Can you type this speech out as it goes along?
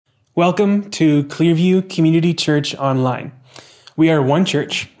Welcome to Clearview Community Church Online. We are one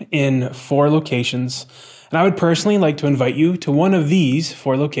church in 4 locations, and I would personally like to invite you to one of these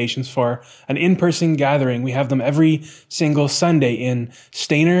 4 locations for an in-person gathering. We have them every single Sunday in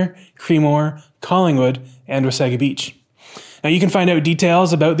Stayner, Creemore, Collingwood, and Wasaga Beach. Now you can find out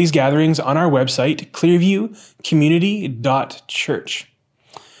details about these gatherings on our website, clearviewcommunity.church.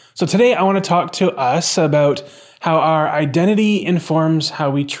 So today I want to talk to us about how our identity informs how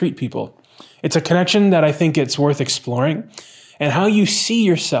we treat people. It's a connection that I think it's worth exploring. And how you see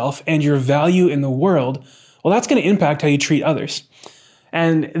yourself and your value in the world, well, that's going to impact how you treat others.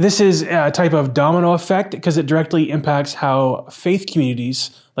 And this is a type of domino effect because it directly impacts how faith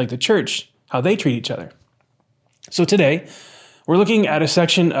communities, like the church, how they treat each other. So today, we're looking at a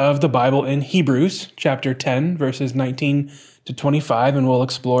section of the Bible in Hebrews, chapter 10, verses 19 to 25, and we'll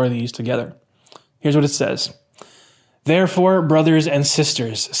explore these together. Here's what it says. Therefore, brothers and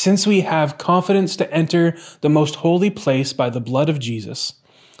sisters, since we have confidence to enter the most holy place by the blood of Jesus,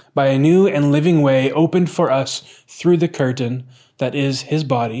 by a new and living way opened for us through the curtain that is his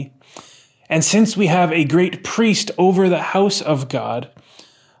body, and since we have a great priest over the house of God,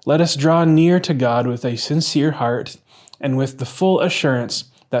 let us draw near to God with a sincere heart and with the full assurance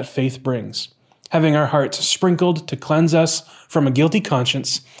that faith brings, having our hearts sprinkled to cleanse us from a guilty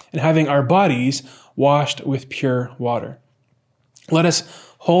conscience, and having our bodies washed with pure water. Let us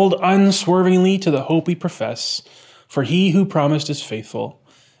hold unswervingly to the hope we profess, for he who promised is faithful.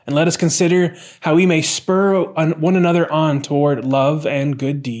 And let us consider how we may spur one another on toward love and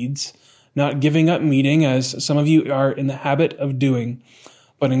good deeds, not giving up meeting as some of you are in the habit of doing,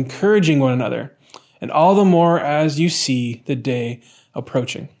 but encouraging one another, and all the more as you see the day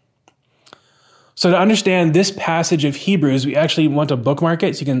approaching. So to understand this passage of Hebrews, we actually want to bookmark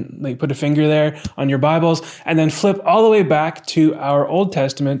it. So you can put a finger there on your Bibles and then flip all the way back to our Old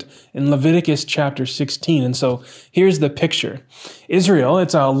Testament in Leviticus chapter 16. And so here's the picture. Israel,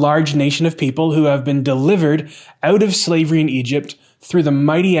 it's a large nation of people who have been delivered out of slavery in Egypt through the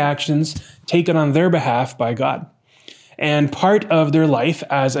mighty actions taken on their behalf by God. And part of their life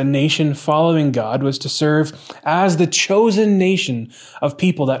as a nation following God was to serve as the chosen nation of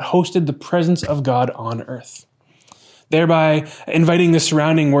people that hosted the presence of God on earth, thereby inviting the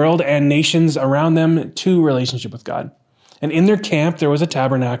surrounding world and nations around them to relationship with God. And in their camp, there was a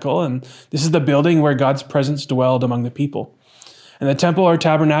tabernacle, and this is the building where God's presence dwelled among the people. And the temple or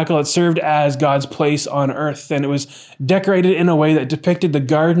tabernacle, it served as God's place on earth, and it was decorated in a way that depicted the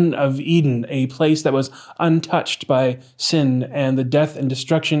Garden of Eden, a place that was untouched by sin and the death and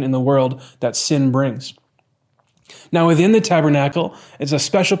destruction in the world that sin brings. Now within the tabernacle, it's a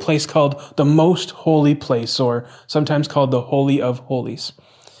special place called the Most Holy Place, or sometimes called the Holy of Holies.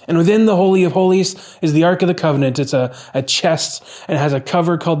 And within the Holy of Holies is the Ark of the Covenant. It's a chest and has a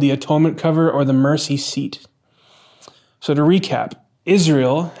cover called the Atonement Cover or the Mercy Seat. So to recap,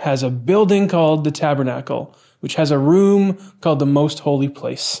 Israel has a building called the tabernacle, which has a room called the Most Holy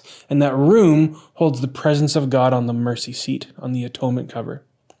Place. And that room holds the presence of God on the mercy seat, on the atonement cover.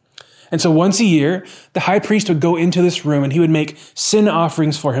 And so once a year, the high priest would go into this room and he would make sin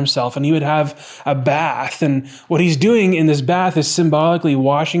offerings for himself, and he would have a bath. And what he's doing in this bath is symbolically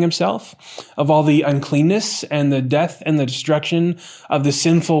washing himself of all the uncleanness and the death and the destruction of the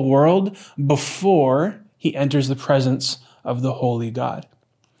sinful world before he enters the presence of the holy God.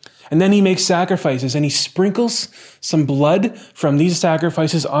 And then he makes sacrifices, and he sprinkles some blood from these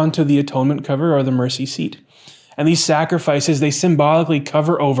sacrifices onto the atonement cover or the mercy seat. And these sacrifices, they symbolically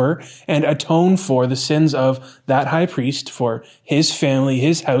cover over and atone for the sins of that high priest, for his family,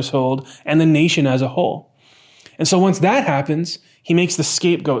 his household, and the nation as a whole. And so once that happens, he makes the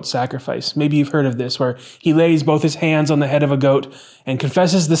scapegoat sacrifice. Maybe you've heard of this, where he lays both his hands on the head of a goat and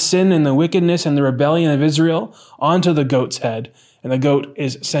confesses the sin and the wickedness and the rebellion of Israel onto the goat's head. And the goat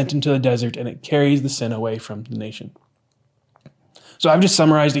is sent into the desert, and it carries the sin away from the nation. So I've just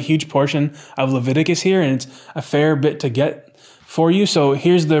summarized a huge portion of Leviticus here, and it's a fair bit to get for you. So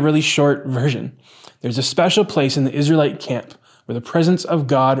here's the really short version. There's a special place in the Israelite camp where the presence of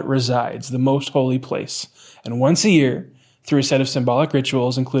God resides, the most holy place. And once a year, through a set of symbolic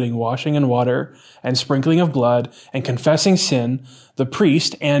rituals, including washing in water and sprinkling of blood and confessing sin, the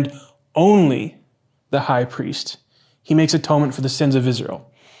priest, and only the high priest, he makes atonement for the sins of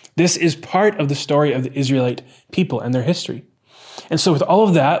Israel. This is part of the story of the Israelite people and their history. And so with all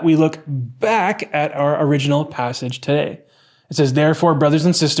of that, we look back at our original passage today. It says, therefore, brothers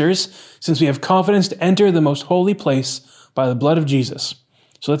and sisters, since we have confidence to enter the most holy place by the blood of Jesus.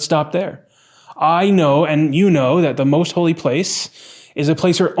 So let's stop there. I know, and you know, that the most holy place is a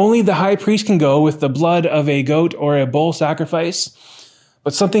place where only the high priest can go with the blood of a goat or a bull sacrifice.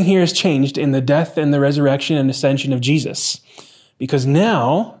 But something here has changed in the death and the resurrection and ascension of Jesus. Because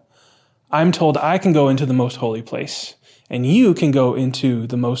now I'm told I can go into the most holy place, and you can go into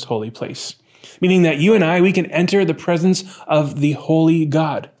the most holy place. Meaning that you and I, we can enter the presence of the holy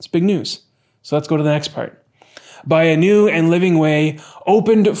God. It's big news. So let's go to the next part. By a new and living way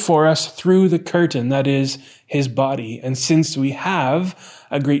opened for us through the curtain, that is, his body. And since we have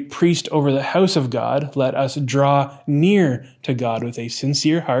a great priest over the house of God, let us draw near to God with a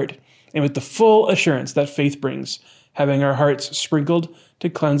sincere heart and with the full assurance that faith brings, having our hearts sprinkled to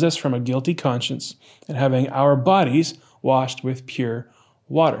cleanse us from a guilty conscience and having our bodies washed with pure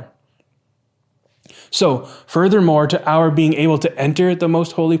water. So, furthermore, to our being able to enter the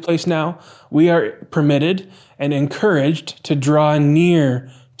most holy place now, we are permitted and encouraged to draw near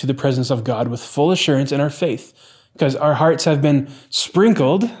to the presence of God with full assurance in our faith, because our hearts have been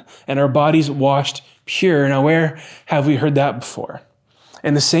sprinkled and our bodies washed pure. Now, where have we heard that before?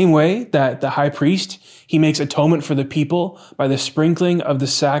 In the same way that the high priest, he makes atonement for the people by the sprinkling of the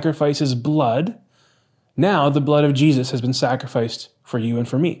sacrifice's blood, now the blood of Jesus has been sacrificed for you and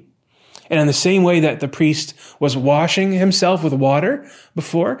for me. And in the same way that the priest was washing himself with water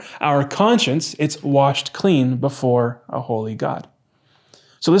before, our conscience, it's washed clean before a holy God.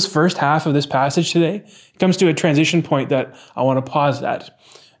 So this first half of this passage today comes to a transition point that I want to pause at.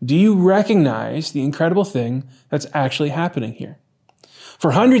 Do you recognize the incredible thing that's actually happening here?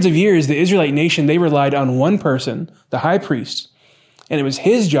 For hundreds of years, the Israelite nation, they relied on one person, the high priest, and it was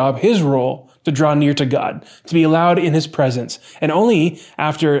his job, his role, to draw near to God, to be allowed in his presence. And only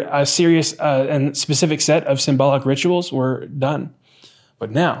after a serious and specific set of symbolic rituals were done.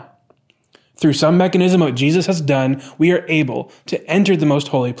 But now, through some mechanism what Jesus has done, we are able to enter the most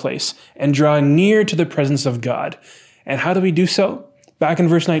holy place and draw near to the presence of God. And how do we do so? Back in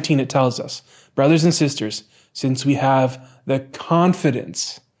verse 19, it tells us, brothers and sisters, since we have the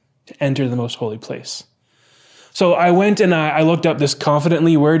confidence to enter the most holy place. So I went and I looked up this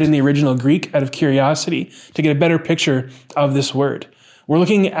confidently word in the original Greek out of curiosity to get a better picture of this word. We're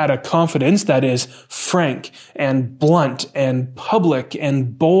looking at a confidence that is frank and blunt and public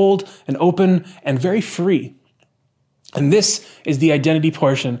and bold and open and very free. And this is the identity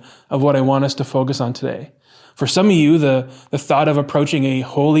portion of what I want us to focus on today. For some of you, the thought of approaching a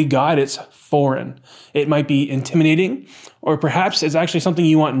holy God, it's foreign. It might be intimidating, or perhaps it's actually something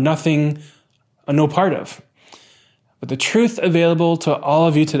you want no part of. But the truth available to all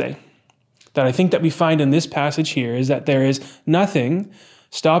of you today that I think that we find in this passage here is that there is nothing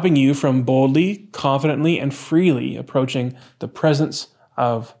stopping you from boldly, confidently, and freely approaching the presence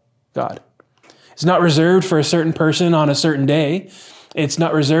of God. It's not reserved for a certain person on a certain day. It's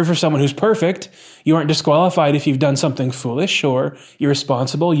not reserved for someone who's perfect. You aren't disqualified if you've done something foolish or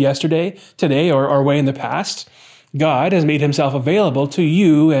irresponsible yesterday, today, or way in the past. God has made himself available to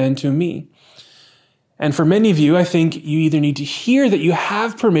you and to me. And for many of you, I think you either need to hear that you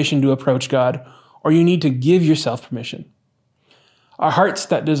have permission to approach God, or you need to give yourself permission. Our hearts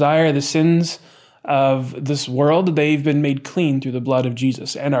that desire the sins of this world, they've been made clean through the blood of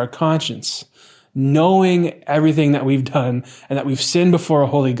Jesus. And our conscience, knowing everything that we've done and that we've sinned before a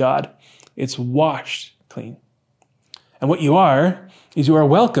holy God, it's washed clean. And what you are is you are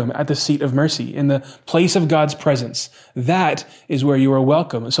welcome at the seat of mercy, in the place of God's presence. That is where you are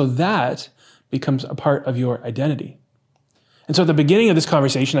welcome. So that becomes a part of your identity. And so at the beginning of this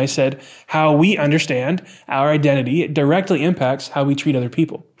conversation, I said how we understand our identity directly impacts how we treat other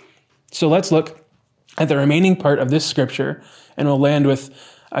people. So let's look at the remaining part of this scripture, and we'll land with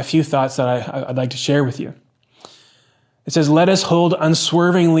a few thoughts that I'd like to share with you. It says, let us hold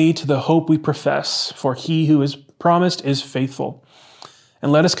unswervingly to the hope we profess, for he who is promised is faithful.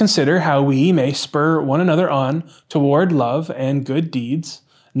 And let us consider how we may spur one another on toward love and good deeds,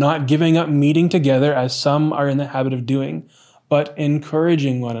 not giving up meeting together as some are in the habit of doing, but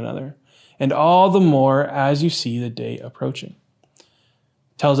encouraging one another, and all the more as you see the day approaching.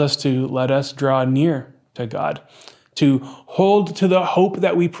 It tells us to let us draw near to God, to hold to the hope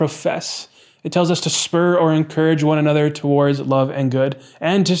that we profess. It tells us to spur or encourage one another towards love and good,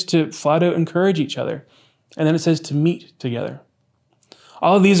 and just to flat out encourage each other. And then it says to meet together.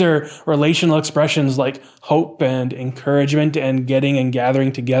 All of these are relational expressions like hope and encouragement and getting and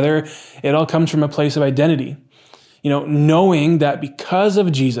gathering together. It all comes from a place of identity. Knowing that because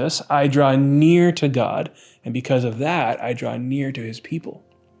of Jesus, I draw near to God, and because of that, I draw near to his people.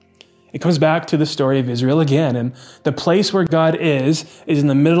 It comes back to the story of Israel again, and the place where God is in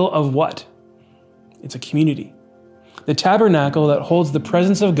the middle of what? It's a community. The tabernacle that holds the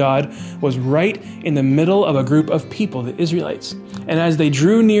presence of God was right in the middle of a group of people, the Israelites. And as they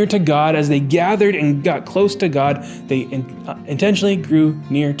drew near to God, as they gathered and got close to God, they intentionally grew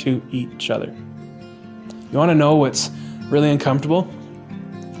near to each other. You want to know what's really uncomfortable?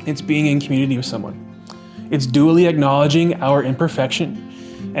 It's being in community with someone. It's dually acknowledging our imperfection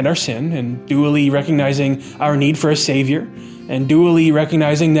and our sin, and dually recognizing our need for a Savior, and dually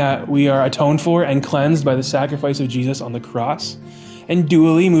recognizing that we are atoned for and cleansed by the sacrifice of Jesus on the cross, and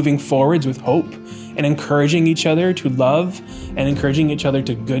dually moving forwards with hope and encouraging each other to love and encouraging each other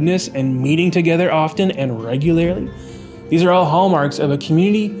to goodness and meeting together often and regularly. These are all hallmarks of a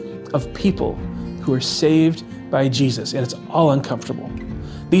community of people who are saved by Jesus, and it's all uncomfortable.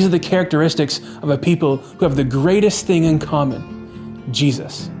 These are the characteristics of a people who have the greatest thing in common,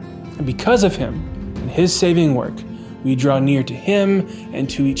 Jesus. And because of him and his saving work, we draw near to him and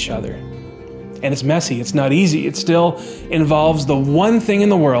to each other. And it's messy, it's not easy. It still involves the one thing in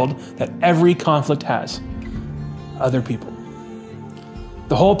the world that every conflict has: other people.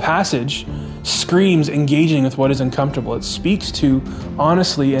 The whole passage screams engaging with what is uncomfortable. It speaks to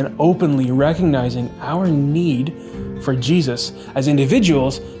honestly and openly recognizing our need for Jesus as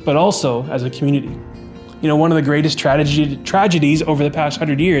individuals, but also as a community. You know, one of the greatest tragedies over the past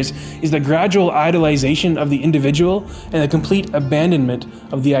 100 years is the gradual idolization of the individual and the complete abandonment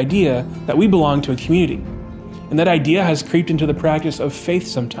of the idea that we belong to a community. And that idea has creeped into the practice of faith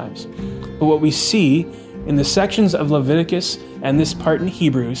sometimes. But what we see in the sections of Leviticus and this part in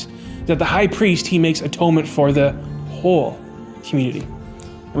Hebrews is that the high priest, he makes atonement for the whole community.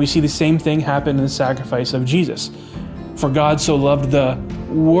 And we see the same thing happen in the sacrifice of Jesus. For God so loved the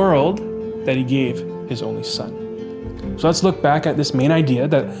world that he gave his only son. So let's look back at this main idea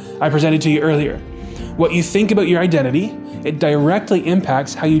that I presented to you earlier. What you think about your identity, it directly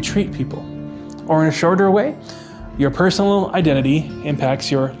impacts how you treat people. Or in a shorter way, your personal identity impacts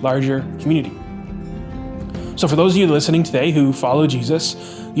your larger community. So for those of you listening today who follow Jesus,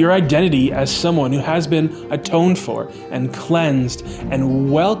 your identity as someone who has been atoned for and cleansed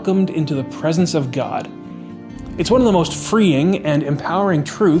and welcomed into the presence of God, it's one of the most freeing and empowering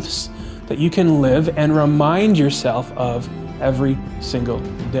truths that you can live and remind yourself of every single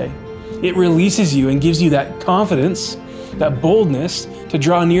day. It releases you and gives you that confidence, that boldness to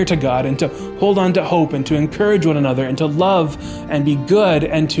draw near to God and to hold on to hope and to encourage one another and to love and be good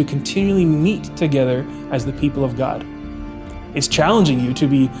and to continually meet together as the people of God. It's challenging you to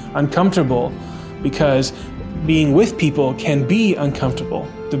be uncomfortable because being with people can be uncomfortable.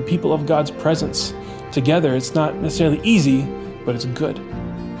 The people of God's presence together, it's not necessarily easy, but it's good.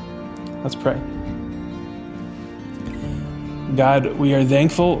 Let's pray. God, we are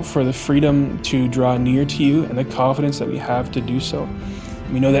thankful for the freedom to draw near to you and the confidence that we have to do so.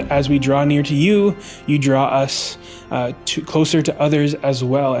 We know that as we draw near to you, you draw us closer to others as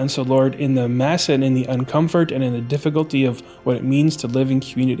well. And so, Lord, in the mess and in the uncomfort and in the difficulty of what it means to live in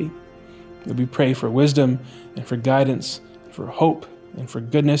community, we pray for wisdom and for guidance, for hope and for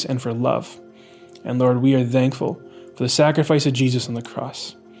goodness and for love. And Lord, we are thankful for the sacrifice of Jesus on the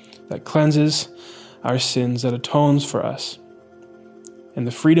cross that cleanses our sins, that atones for us. And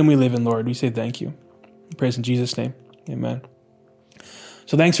the freedom we live in, Lord, we say thank you. We praise in Jesus' name. Amen.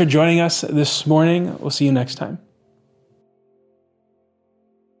 So thanks for joining us this morning. We'll see you next time.